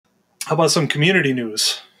How about some community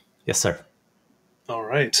news? Yes, sir. All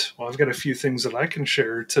right. Well, I've got a few things that I can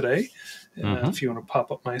share today. If you want to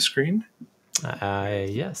pop up my screen.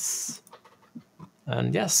 Yes.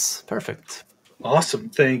 And yes, perfect. Awesome.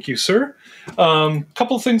 Thank you, sir.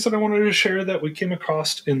 Couple of things that I wanted to share that we came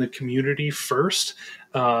across in the community first.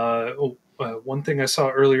 One thing I saw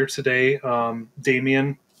earlier today,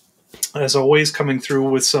 Damien, as always, coming through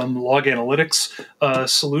with some log analytics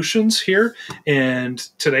solutions here. And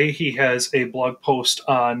today he has a blog post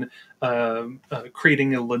on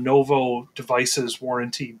creating a Lenovo devices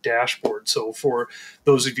warranty dashboard. So for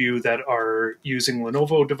those of you that are using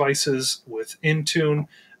Lenovo devices with Intune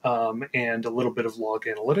and a little bit of log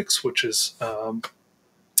analytics, which is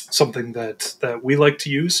something that we like to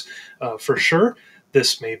use for sure,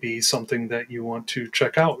 this may be something that you want to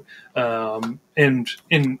check out. And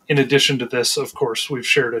in addition to this, of course, we've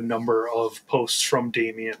shared a number of posts from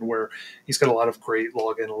Damien where he's got a lot of great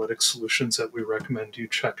log analytics solutions that we recommend you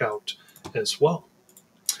check out as well.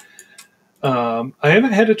 I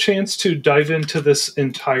haven't had a chance to dive into this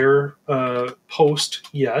entire post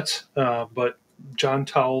yet, but John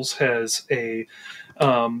Towles has a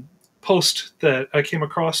post that I came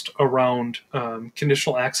across around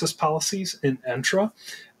conditional access policies in Entra,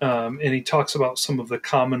 and he talks about some of the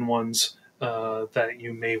common ones that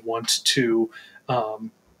you may want to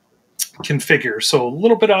configure. So a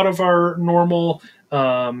little bit out of our normal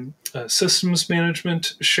systems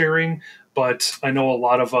management sharing, but I know a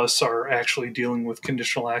lot of us are actually dealing with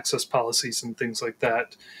conditional access policies and things like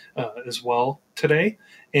that as well today.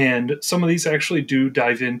 And some of these actually do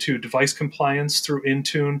dive into device compliance through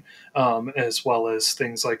Intune, as well as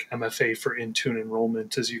things like MFA for Intune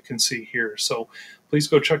enrollment, as you can see here. So please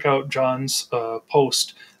go check out John's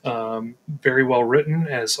post. Very well written,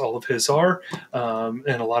 as all of his are, and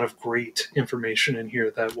a lot of great information in here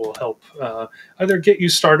that will help either get you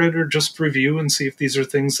started or just review and see if these are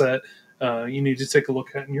things that you need to take a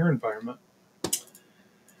look at in your environment.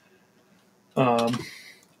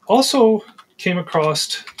 Also came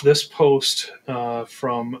across this post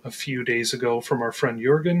from a few days ago from our friend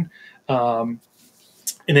Jürgen, and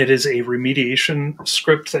it is a remediation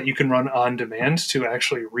script that you can run on demand to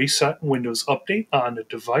actually reset Windows Update on a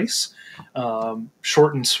device.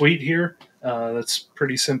 Short and sweet here. That's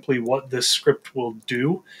pretty simply what this script will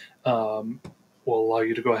do. Will allow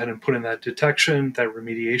you to go ahead and put in that detection, that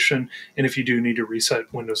remediation, and if you do need to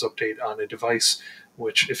reset Windows Update on a device,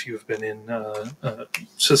 which if you've been in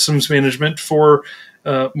systems management for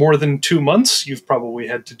more than 2 months, you've probably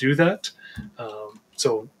had to do that.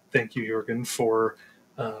 So thank you, Jürgen, for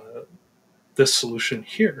this solution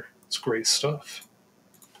here. It's great stuff.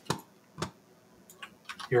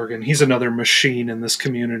 Jürgen, he's another machine in this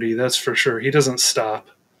community, that's for sure. He doesn't stop.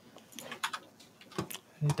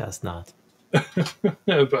 He does not.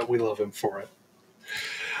 But we love him for it.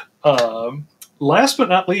 Last but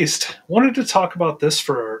not least, wanted to talk about this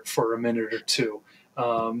for a minute or two.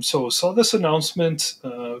 So saw this announcement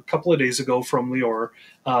a couple of days ago from Lior.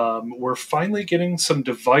 We're finally getting some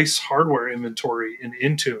device hardware inventory in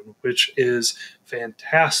Intune, which is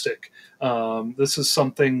fantastic. This is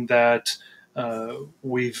something that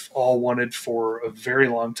we've all wanted for a very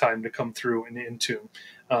long time to come through in Intune.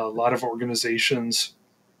 A lot of organizations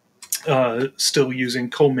still using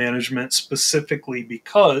co-management specifically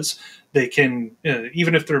because they can,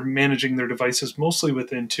 even if they're managing their devices mostly with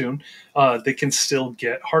Intune, they can still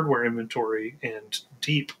get hardware inventory and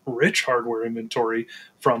deep, rich hardware inventory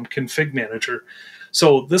from Config Manager.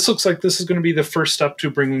 So this looks like this is going to be the first step to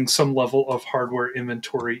bringing some level of hardware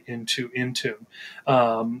inventory into Intune.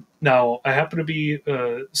 Now, I happen to be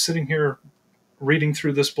sitting here reading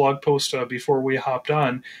through this blog post before we hopped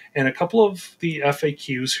on, and a couple of the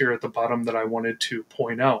FAQs here at the bottom that I wanted to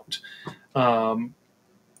point out.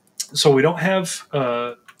 So we don't have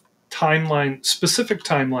a specific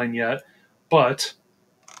timeline yet, but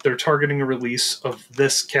they're targeting a release of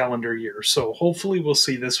this calendar year. So hopefully we'll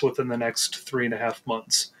see this within the next 3.5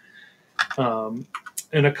 months.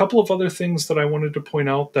 And a couple of other things that I wanted to point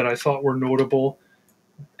out that I thought were notable.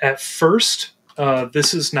 At first,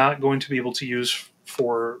 this is not going to be able to use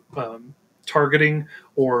for targeting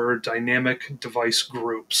or dynamic device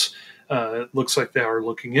groups. It looks like they are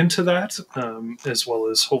looking into that, as well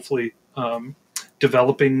as hopefully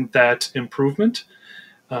developing that improvement.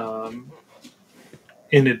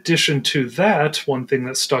 In addition to that, one thing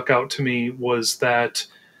that stuck out to me was that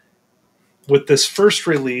with this first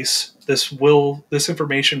release, this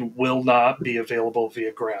information will not be available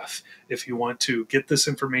via graph. If you want to get this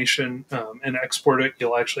information and export it,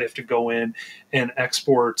 you'll actually have to go in and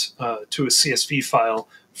export to a CSV file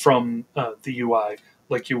from the UI.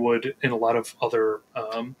 like you would in a lot of other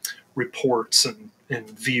reports and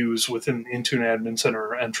views within Intune Admin Center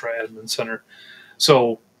or Entra Admin Center.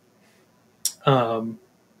 So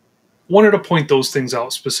wanted to point those things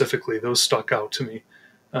out specifically. Those stuck out to me.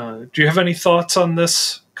 Do you have any thoughts on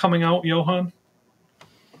this coming out, Johan?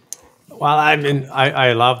 Well, I mean,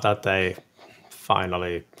 I love that they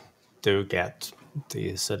finally do get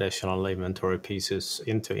these additional inventory pieces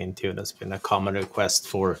into Intune. That's been a common request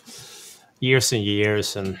for years and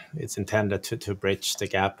years, and it's intended to bridge the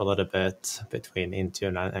gap a little bit between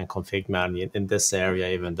Intune and ConfigMan in this area,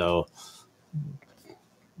 even though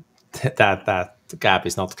that gap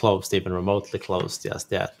is not closed, even remotely closed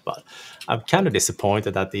just yet. But I'm kind of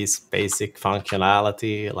disappointed that these basic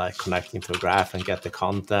functionality, like connecting to a graph and get the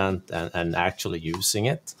content and actually using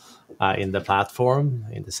it in the platform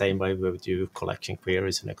in the same way we would do collection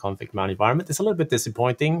queries in a ConfigMan environment, is a little bit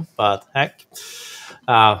disappointing. But heck,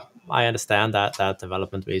 I understand that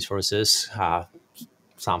development resources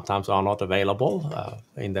sometimes are not available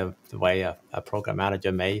in the way a program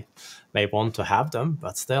manager may want to have them,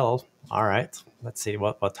 but still, all right, let's see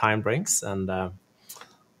what time brings, and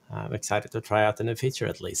I'm excited to try out the new feature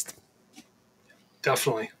at least.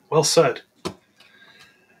 Definitely. Well said.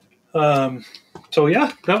 So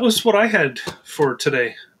yeah, that was what I had for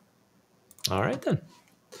today. All right then.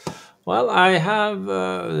 Well, I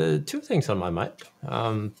have 2 things on my mind.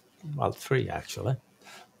 Well, 3 actually.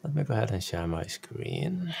 Let me go ahead and share my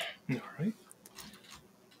screen. All right.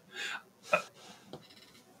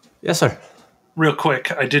 Yes, sir. Real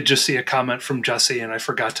quick, I did just see a comment from Jesse, and I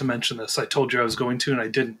forgot to mention this. I told you I was going to, and I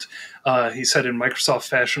didn't. He said, in Microsoft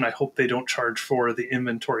fashion, I hope they don't charge for the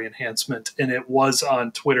inventory enhancement. And it was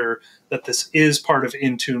on Twitter that this is part of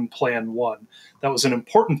Intune Plan 1. That was an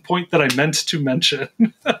important point that I meant to mention.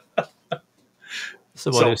 So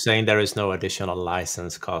what you're saying, there is no additional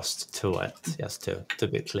license cost to it, just to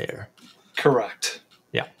be clear. Correct.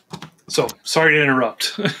 Yeah. So, sorry to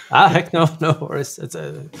interrupt. Heck no worries.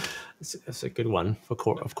 It's a good one,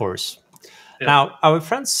 of course. Yeah. Now, our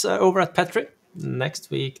friends over at Petri, next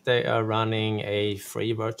week they are running a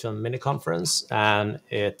free virtual mini conference, and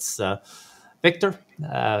it's Victor,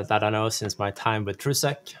 that I know since my time with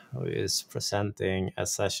TrueSec, who is presenting a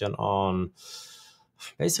session on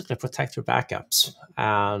basically protect your backups.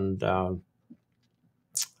 And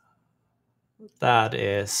that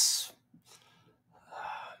is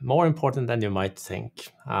more important than you might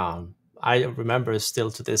think. I remember still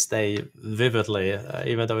to this day vividly,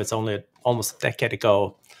 even though it's only almost a decade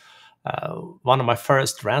ago, one of my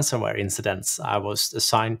first ransomware incidents I was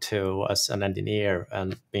assigned to as an engineer,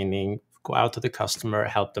 and meaning go out to the customer,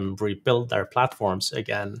 help them rebuild their platforms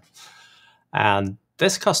again. And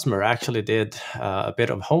this customer actually did a bit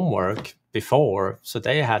of homework before, so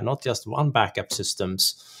they had not just one backup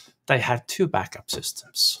systems, they had 2 backup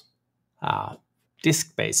systems,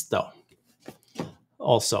 disk-based though.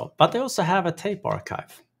 Also, but they also have a tape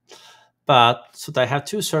archive. But so they have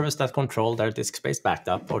 2 servers that control their disk-based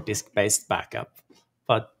backup or disk-based backup.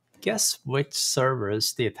 But guess which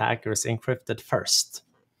servers the attackers encrypted first?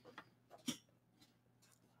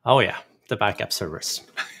 Oh yeah, the backup servers.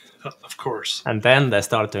 Of course. And then they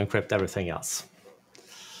started to encrypt everything else.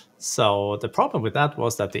 So the problem with that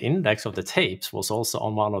was that the index of the tapes was also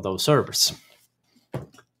on one of those servers.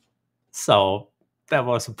 So there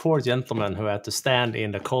was a poor gentleman who had to stand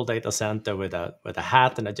in the cold data center with a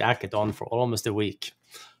hat and a jacket on for almost a week,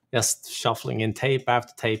 just shuffling in tape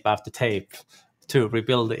after tape after tape to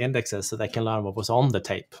rebuild the indexes so they can learn what was on the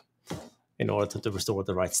tape in order to restore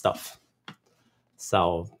the right stuff.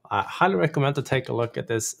 So I highly recommend to take a look at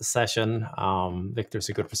this session. Victor's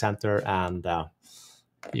a good presenter, and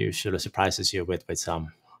usually surprises you with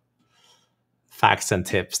some facts and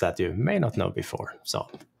tips that you may not know before. So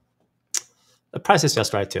the price is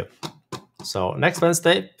just right too. So next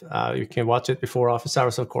Wednesday, you can watch it before office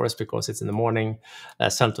hours, of course, because it's in the morning,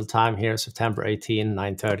 Central Time here, September 18,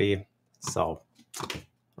 9:30. So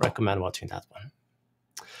recommend watching that one.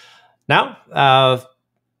 Now,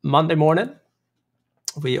 Monday morning,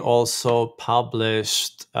 we also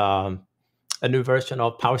published a new version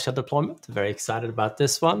of PowerShell deployment. Very excited about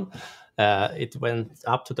this one. It went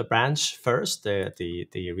up to the branch first,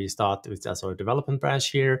 the restart with our development branch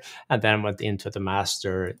here, and then went into the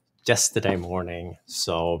master yesterday morning.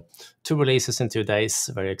 So 2 releases in 2 days.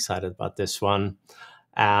 Very excited about this one.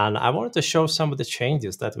 And I wanted to show some of the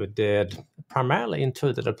changes that we did primarily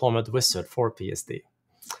into the deployment wizard for PSD.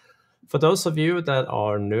 For those of you that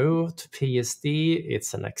are new to PSD,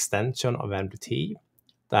 it's an extension of MDT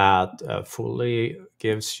that fully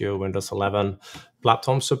gives you Windows 11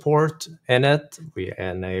 platform support in it. We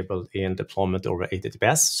enabled in deployment over 80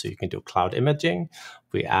 dps, so you can do cloud imaging.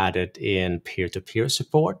 We added in peer-to-peer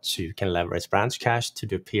support, so you can leverage branch cache to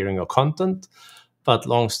do peering of content. But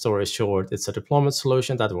long story short, it's a deployment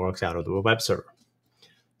solution that works out of the web server.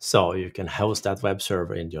 So you can host that web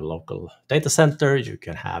server in your local data center. You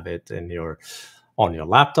can have it in on your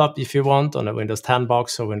laptop if you want, on a Windows 10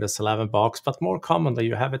 box or Windows 11 box. But more commonly,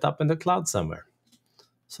 you have it up in the cloud somewhere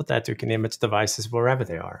so that you can image devices wherever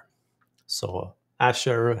they are. So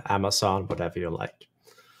Azure, Amazon, whatever you like.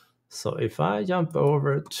 So if I jump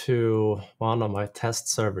over to one of my test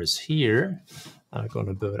servers here, I'm going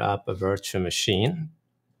to boot up a virtual machine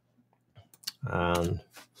and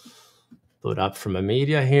boot up from a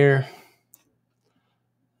media here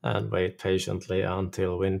and wait patiently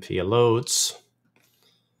until WinP loads.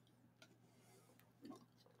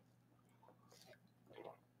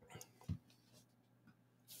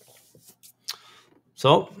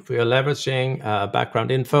 So we are leveraging background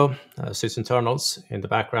info, sysinternals in the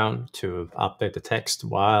background to update the text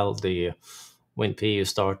while the WinP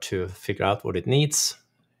start to figure out what it needs,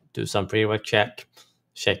 do some pre-work check,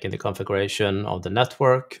 checking the configuration of the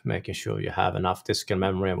network, making sure you have enough disk and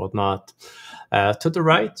memory and whatnot. To the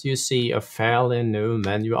right, you see a fairly new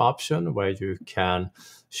menu option where you can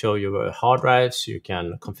show your hard drives. You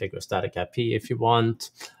can configure static IP if you want.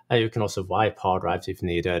 And you can also wipe hard drives if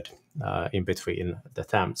needed in between the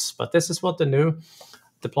attempts. But this is what the new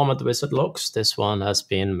deployment wizard looks. This one has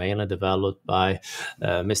been mainly developed by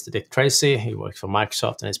Mr. Dick Tracy. He works for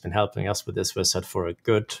Microsoft and he's been helping us with this wizard for a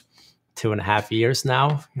good 2.5 years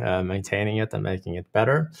now, maintaining it and making it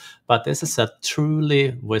better. But this is a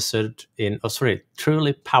truly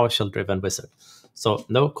truly PowerShell driven wizard. So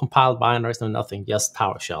no compiled binaries, no nothing, just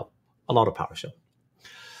PowerShell, a lot of PowerShell.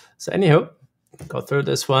 So anywho, go through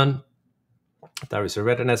this one. There is a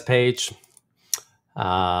readiness page.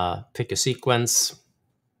 Pick a sequence.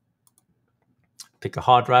 Pick a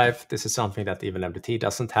hard drive. This is something that even MDT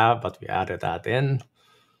doesn't have, but we added that in.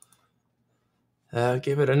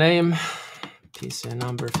 Give it a name, PC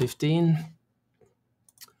number 15.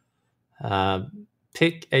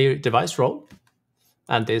 Pick a device role.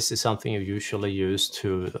 And this is something you usually use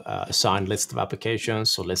to assign list of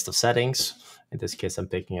applications or list of settings. In this case, I'm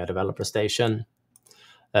picking a developer station.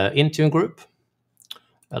 Intune group,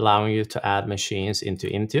 allowing you to add machines into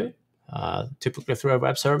Intune, typically through a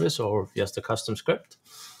web service or just a custom script.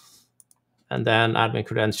 And then admin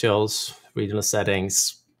credentials, regional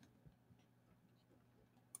settings,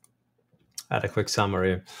 add a quick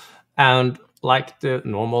summary. And like the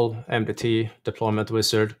normal MDT deployment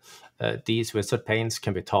wizard, these wizard panes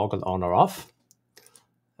can be toggled on or off.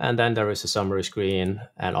 And then there is a summary screen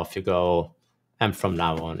and off you go. And from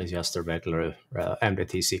now on, it's just a regular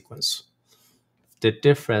MDT sequence. The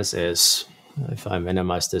difference is, if I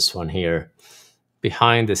minimize this one here,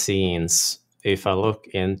 behind the scenes, if I look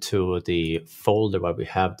into the folder where we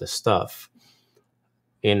have the stuff,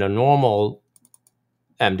 in a normal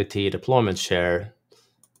MDT deployment share,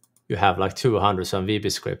 you have like 200 some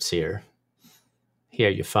VB scripts here. Here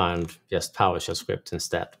you find just PowerShell scripts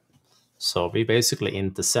instead. So we basically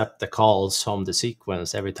intercept the calls from the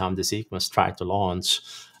sequence every time the sequence tries to launch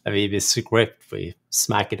a VB script. We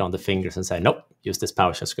smack it on the fingers and say, nope, use this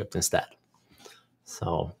PowerShell script instead.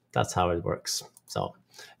 So that's how it works. So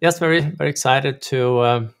yes, very, very excited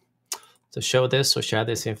to show this or share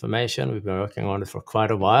this information. We've been working on it for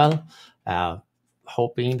quite a while.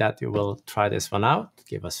 Hoping that you will try this one out,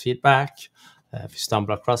 give us feedback. If you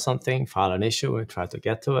stumble across something, file an issue, we try to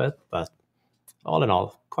get to it. But all in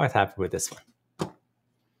all, quite happy with this one.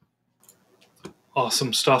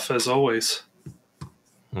 Awesome stuff as always.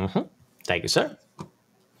 Thank you, sir.